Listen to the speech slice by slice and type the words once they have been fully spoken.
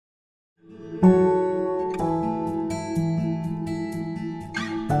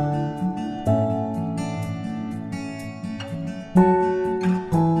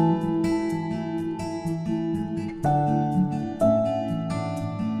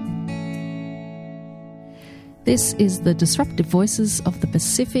This is the Disruptive Voices of the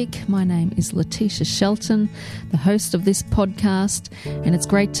Pacific. My name is Letitia Shelton, the host of this podcast, and it's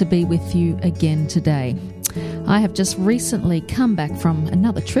great to be with you again today. I have just recently come back from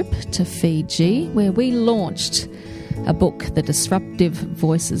another trip to Fiji where we launched a book, The Disruptive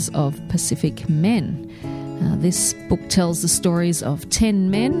Voices of Pacific Men. This book tells the stories of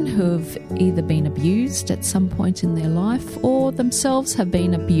 10 men who have either been abused at some point in their life or themselves have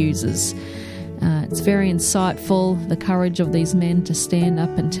been abusers. It's very insightful. The courage of these men to stand up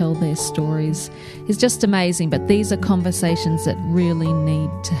and tell their stories is just amazing. But these are conversations that really need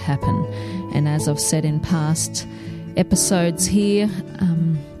to happen. And as I've said in past episodes here,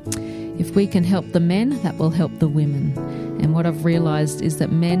 if we can help the men, that will help the women. And what I've realised is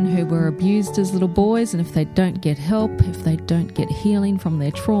that men who were abused as little boys, and if they don't get help, if they don't get healing from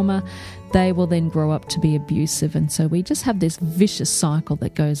their trauma, they will then grow up to be abusive. And so we just have this vicious cycle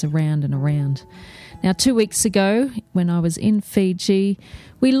that goes around and around. Now, 2 weeks ago, when I was in Fiji,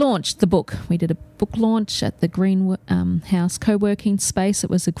 we launched the book. We did a book launch at the Greenhouse co-working space. It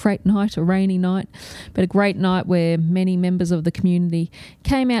was a great night, a rainy night, but a great night where many members of the community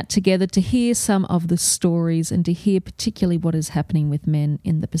came out together to hear some of the stories and to hear particularly what is happening with men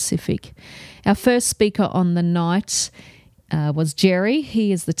in the Pacific. Our first speaker on the night was Jere.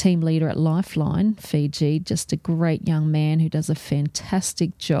 He is the team leader at Lifeline Fiji, just a great young man who does a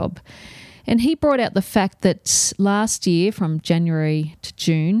fantastic job. And he brought out the fact that last year, from January to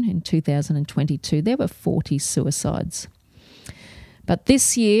June in 2022, there were 40 suicides. But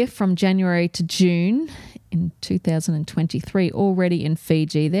this year, from January to June in 2023, already in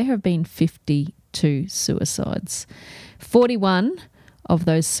Fiji, there have been 52 suicides. 41 of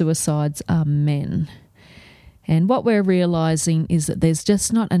those suicides are men. And what we're realising is that there's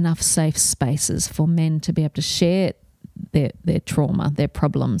just not enough safe spaces for men to be able to share their trauma, their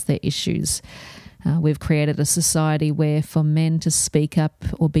problems, their issues. We've created a society where for men to speak up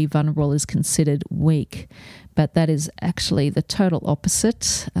or be vulnerable is considered weak, but that is actually the total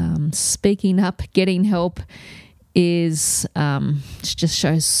opposite. Speaking up, getting help is just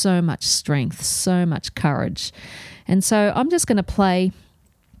shows so much strength, so much courage. And so I'm just going to play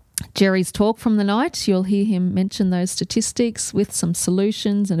Jere's talk from the night. You'll hear him mention those statistics with some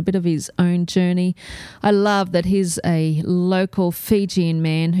solutions and a bit of his own journey. I love that he's a local Fijian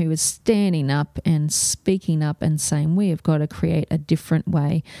man who is standing up and speaking up and saying we have got to create a different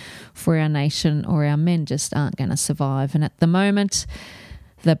way for our nation or our men just aren't going to survive. And at the moment,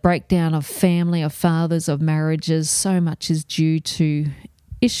 the breakdown of family, of fathers, of marriages, so much is due to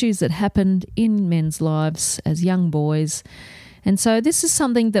issues that happened in men's lives as young boys. And so this is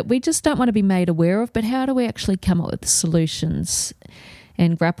something that we just don't want to be made aware of, but how do we actually come up with solutions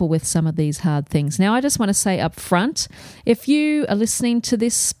and grapple with some of these hard things? Now, I just want to say up front, if you are listening to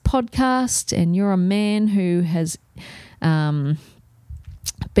this podcast and you're a man who has been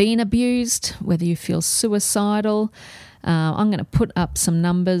abused, whether you feel suicidal, I'm going to put up some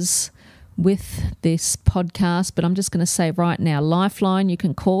numbers with this podcast, but I'm just going to say right now, Lifeline, you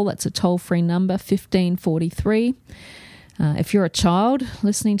can call. That's a toll-free number, 1543. If you're a child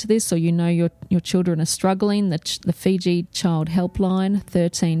listening to this or you know your children are struggling, the Fiji Child Helpline,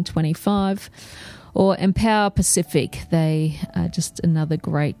 1325, or Empower Pacific. They are just another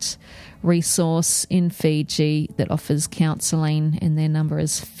great resource in Fiji that offers counselling, and their number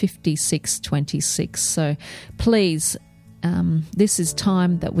is 5626. So please, this is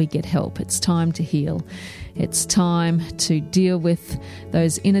time that we get help. It's time to heal. It's time to deal with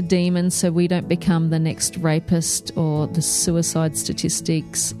those inner demons so we don't become the next rapist or the suicide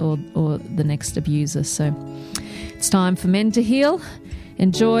statistics or the next abuser. So it's time for men to heal.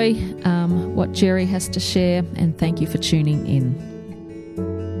 Enjoy what Jere has to share, and thank you for tuning in.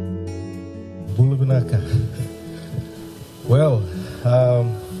 Well,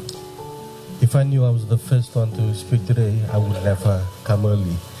 if I knew I was the first one to speak today, I would never come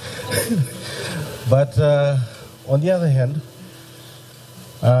early. But on the other hand,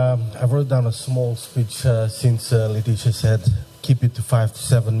 I wrote down a small speech since Letitia said keep it to 5 to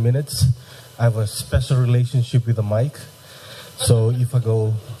 7 minutes. I have a special relationship with the mic, so if I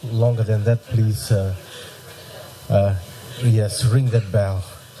go longer than that, please, yes, ring that bell.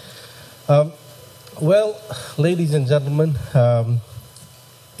 Well, ladies and gentlemen,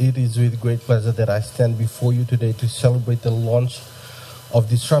 it is with great pleasure that I stand before you today to celebrate the launch of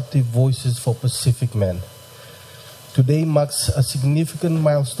Disruptive Voices for Pacific Men. Today marks a significant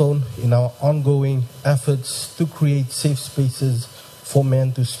milestone in our ongoing efforts to create safe spaces for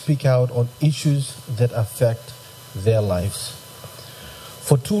men to speak out on issues that affect their lives.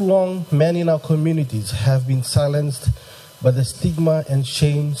 For too long, men in our communities have been silenced by the stigma and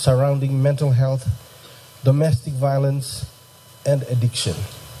shame surrounding mental health, domestic violence, and addiction.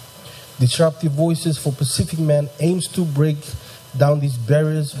 Disruptive Voices for Pacific Men aims to break down these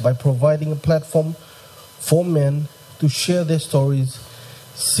barriers by providing a platform for men to share their stories,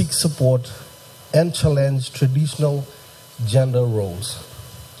 seek support, and challenge traditional gender roles.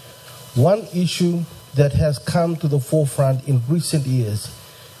 One issue that has come to the forefront in recent years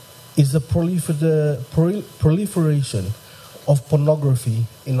is the proliferation of pornography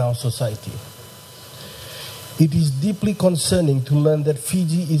in our society. It is deeply concerning to learn that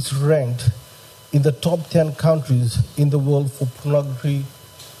Fiji is ranked in the top 10 countries in the world for pornography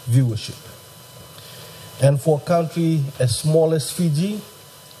viewership. And for a country as small as Fiji,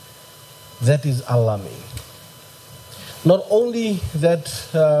 that is alarming. Not only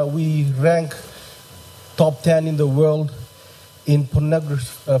that we rank top 10 in the world in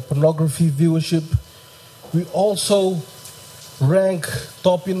pornography viewership, we also rank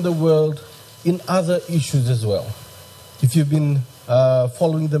top in the world in other issues as well. If you've been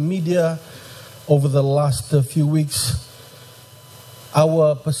following the media over the last few weeks,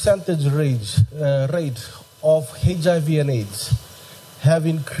 our percentage rate of HIV and AIDS have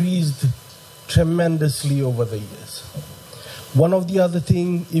increased tremendously over the years. One of the other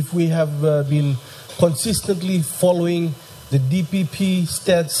things, if we have been consistently following the DPP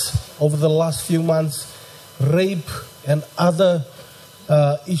stats over the last few months, rape and other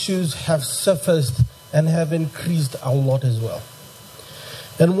issues have surfaced and have increased a lot as well.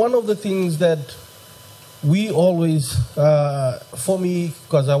 And one of the things that we always, for me,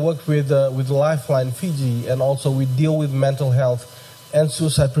 because I work with Lifeline Fiji, and also we deal with mental health and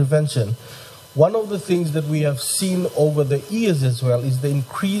suicide prevention, one of the things that we have seen over the years as well is the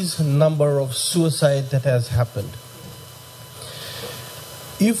increased number of suicide that has happened.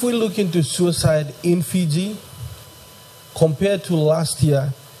 If we look into suicide in Fiji, compared to last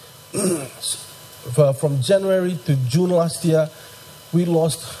year, from January to June last year, we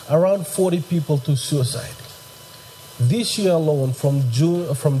lost around 40 people to suicide. This year alone, from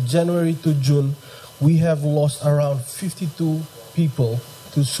January to June, we have lost around 52 people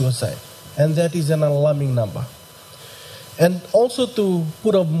to suicide. And that is an alarming number. And also to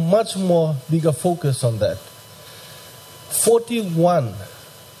put a much more bigger focus on that, 41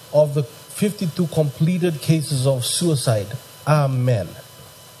 of the 52 completed cases of suicide are men.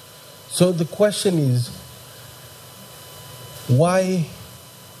 So the question is, why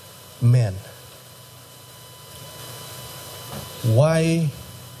men? Why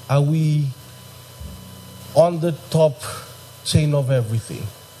are we on the top chain of everything?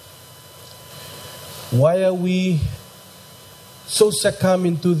 Why are we so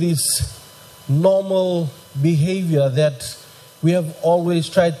succumbing to this normal behavior that we have always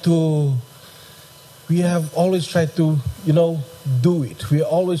tried to, do it. We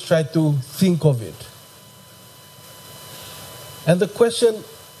always try to think of it. And the question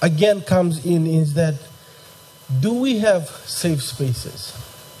again comes in is that, do we have safe spaces?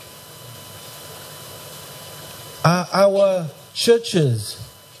 Are our churches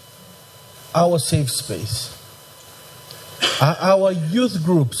our safe space? Are our youth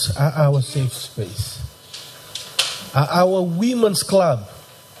groups our safe space? Are our women's club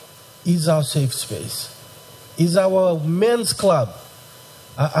is our safe space? Is our men's club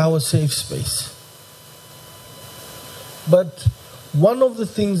our safe space? But one of the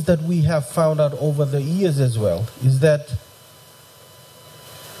things that we have found out over the years as well is that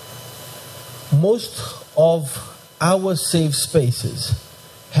most of our safe spaces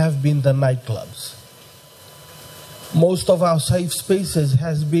have been the nightclubs. Most of our safe spaces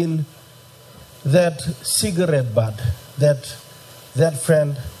has been that cigarette butt that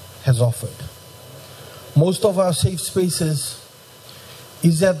friend has offered. Most of our safe spaces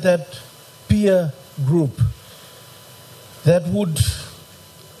is at that peer group that would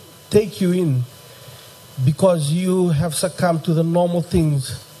take you in because you have succumbed to the normal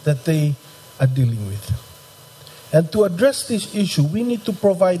things that they are dealing with. And to address this issue, we need to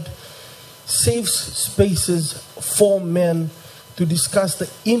provide safe spaces for men to discuss the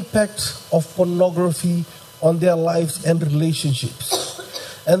impact of pornography on their lives and relationships.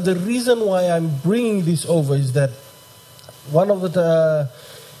 And the reason why I'm bringing this over is that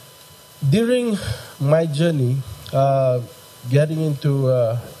during my journey, getting into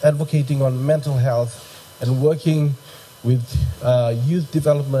advocating on mental health and working with youth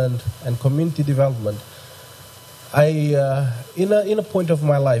development and community development, in a point of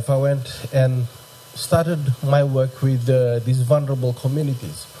my life, I went and started my work with these vulnerable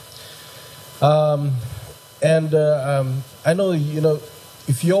communities. I know,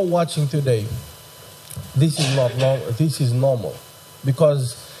 if you're watching today, this is not normal. This is normal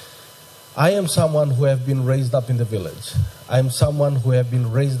because I am someone who have been raised up in the village. I am someone who have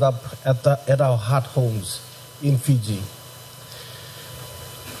been raised up at our heart homes in Fiji.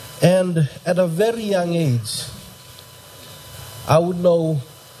 And at a very young age, I would know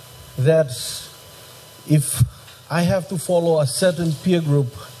that if I have to follow a certain peer group,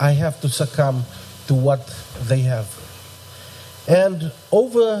 I have to succumb to what they have. And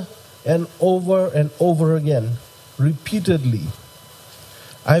over and over and over again, repeatedly,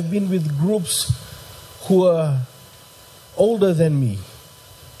 I've been with groups who are older than me,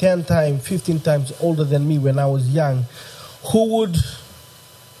 10 times, 15 times older than me when I was young, who would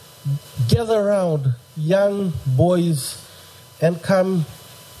gather around young boys and come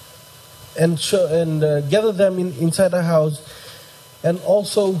and gather them inside a house and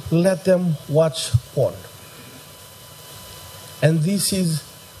also let them watch porn. And this is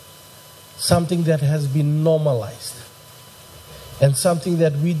something that has been normalized and something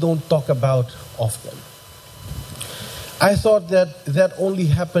that we don't talk about often. I thought that only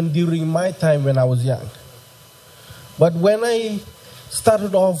happened during my time when I was young. But when I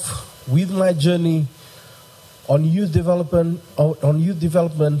started off with my journey on youth development,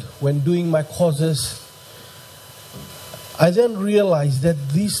 when doing my courses, I then realized that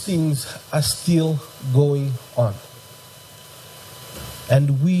these things are still going on.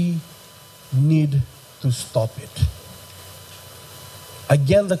 And we need to stop it.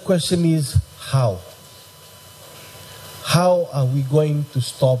 Again, the question is how? How are we going to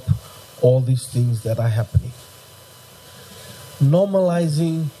stop all these things that are happening?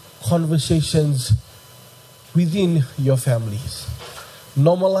 Normalizing conversations within your families.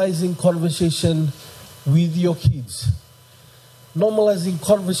 Normalizing conversation with your kids. Normalizing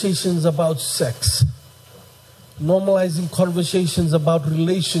conversations about sex. Normalizing conversations about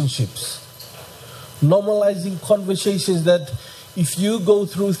relationships. Normalizing conversations that if you go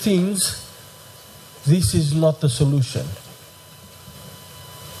through things, this is not the solution.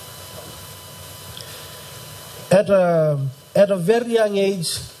 At a very young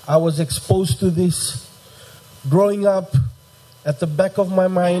age, I was exposed to this. Growing up, at the back of my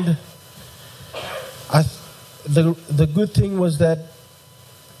mind, the good thing was that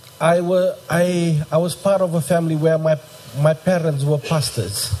I was part of a family where my parents were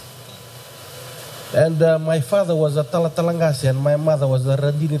pastors. And my father was a Talatalangase and my mother was a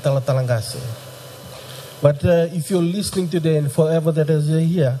Randini Talatalangase. But if you're listening today and forever that is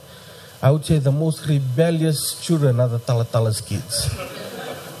here, I would say the most rebellious children are the Talatalas kids.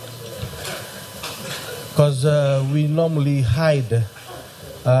 Because we normally hide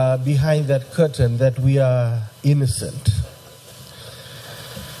behind that curtain that we are innocent.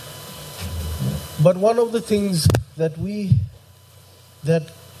 But one of the things that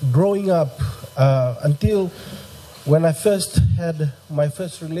growing up, until when I first had my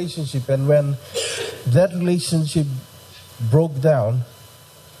first relationship and when that relationship broke down,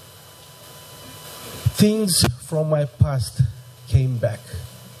 things from my past came back.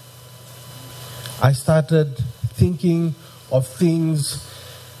 I started thinking of things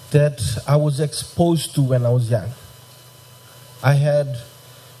that I was exposed to when I was young. I had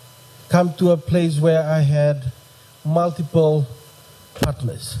come to a place where I had multiple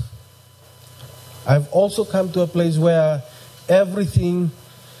partners. I've also come to a place where everything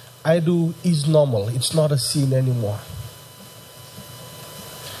I do is normal. It's not a sin anymore.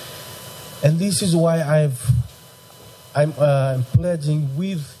 And this is why I'm pledging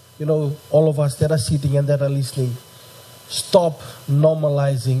with all of us that are sitting and that are listening, stop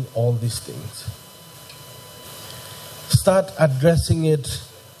normalizing all these things. Start addressing it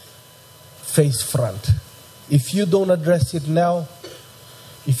face front. If you don't address it now,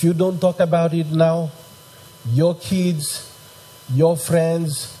 if you don't talk about it now, your kids, your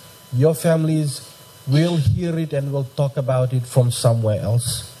friends, your families will hear it and will talk about it from somewhere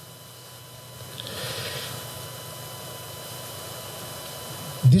else.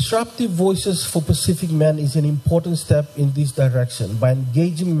 Disruptive Voices for Pacific Men is an important step in this direction by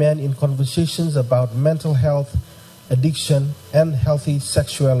engaging men in conversations about mental health, addiction, and healthy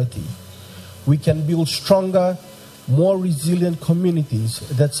sexuality. We can build stronger, more resilient communities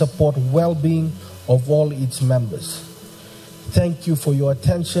that support well-being of all its members. Thank you for your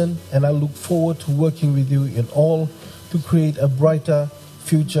attention, and I look forward to working with you in all to create a brighter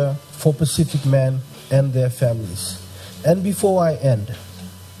future for Pacific men and their families. And before I end,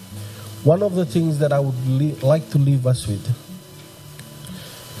 one of the things that I would like to leave us with,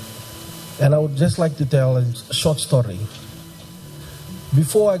 and I would just like to tell a short story.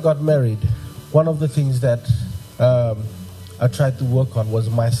 Before I got married, one of the things that I tried to work on was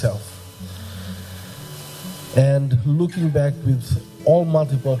myself. And looking back with all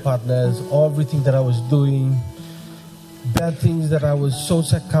multiple partners, everything that I was doing, bad things that I was so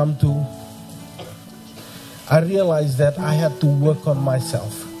succumbed to, I realized that I had to work on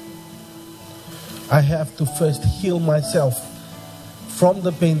myself. I have to first heal myself from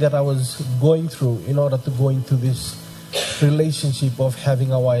the pain that I was going through in order to go into this relationship of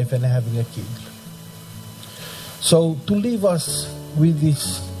having a wife and having a kid. So to leave us with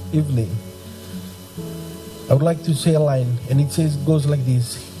this evening, I would like to say a line, and it goes like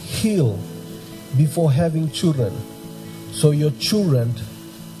this: heal before having children, so your children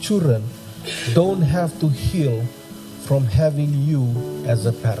don't have to heal from having you as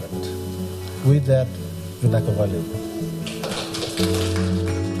a parent. With that, Vinakavali.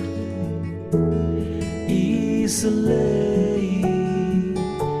 Easily,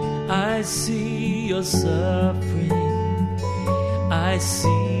 I see your suffering. I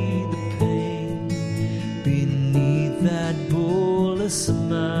see the pain beneath that bullet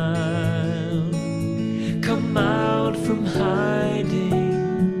smile. Come out from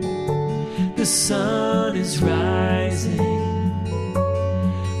hiding. The sun is rising.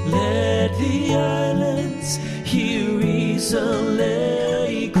 Let the islands hear reason.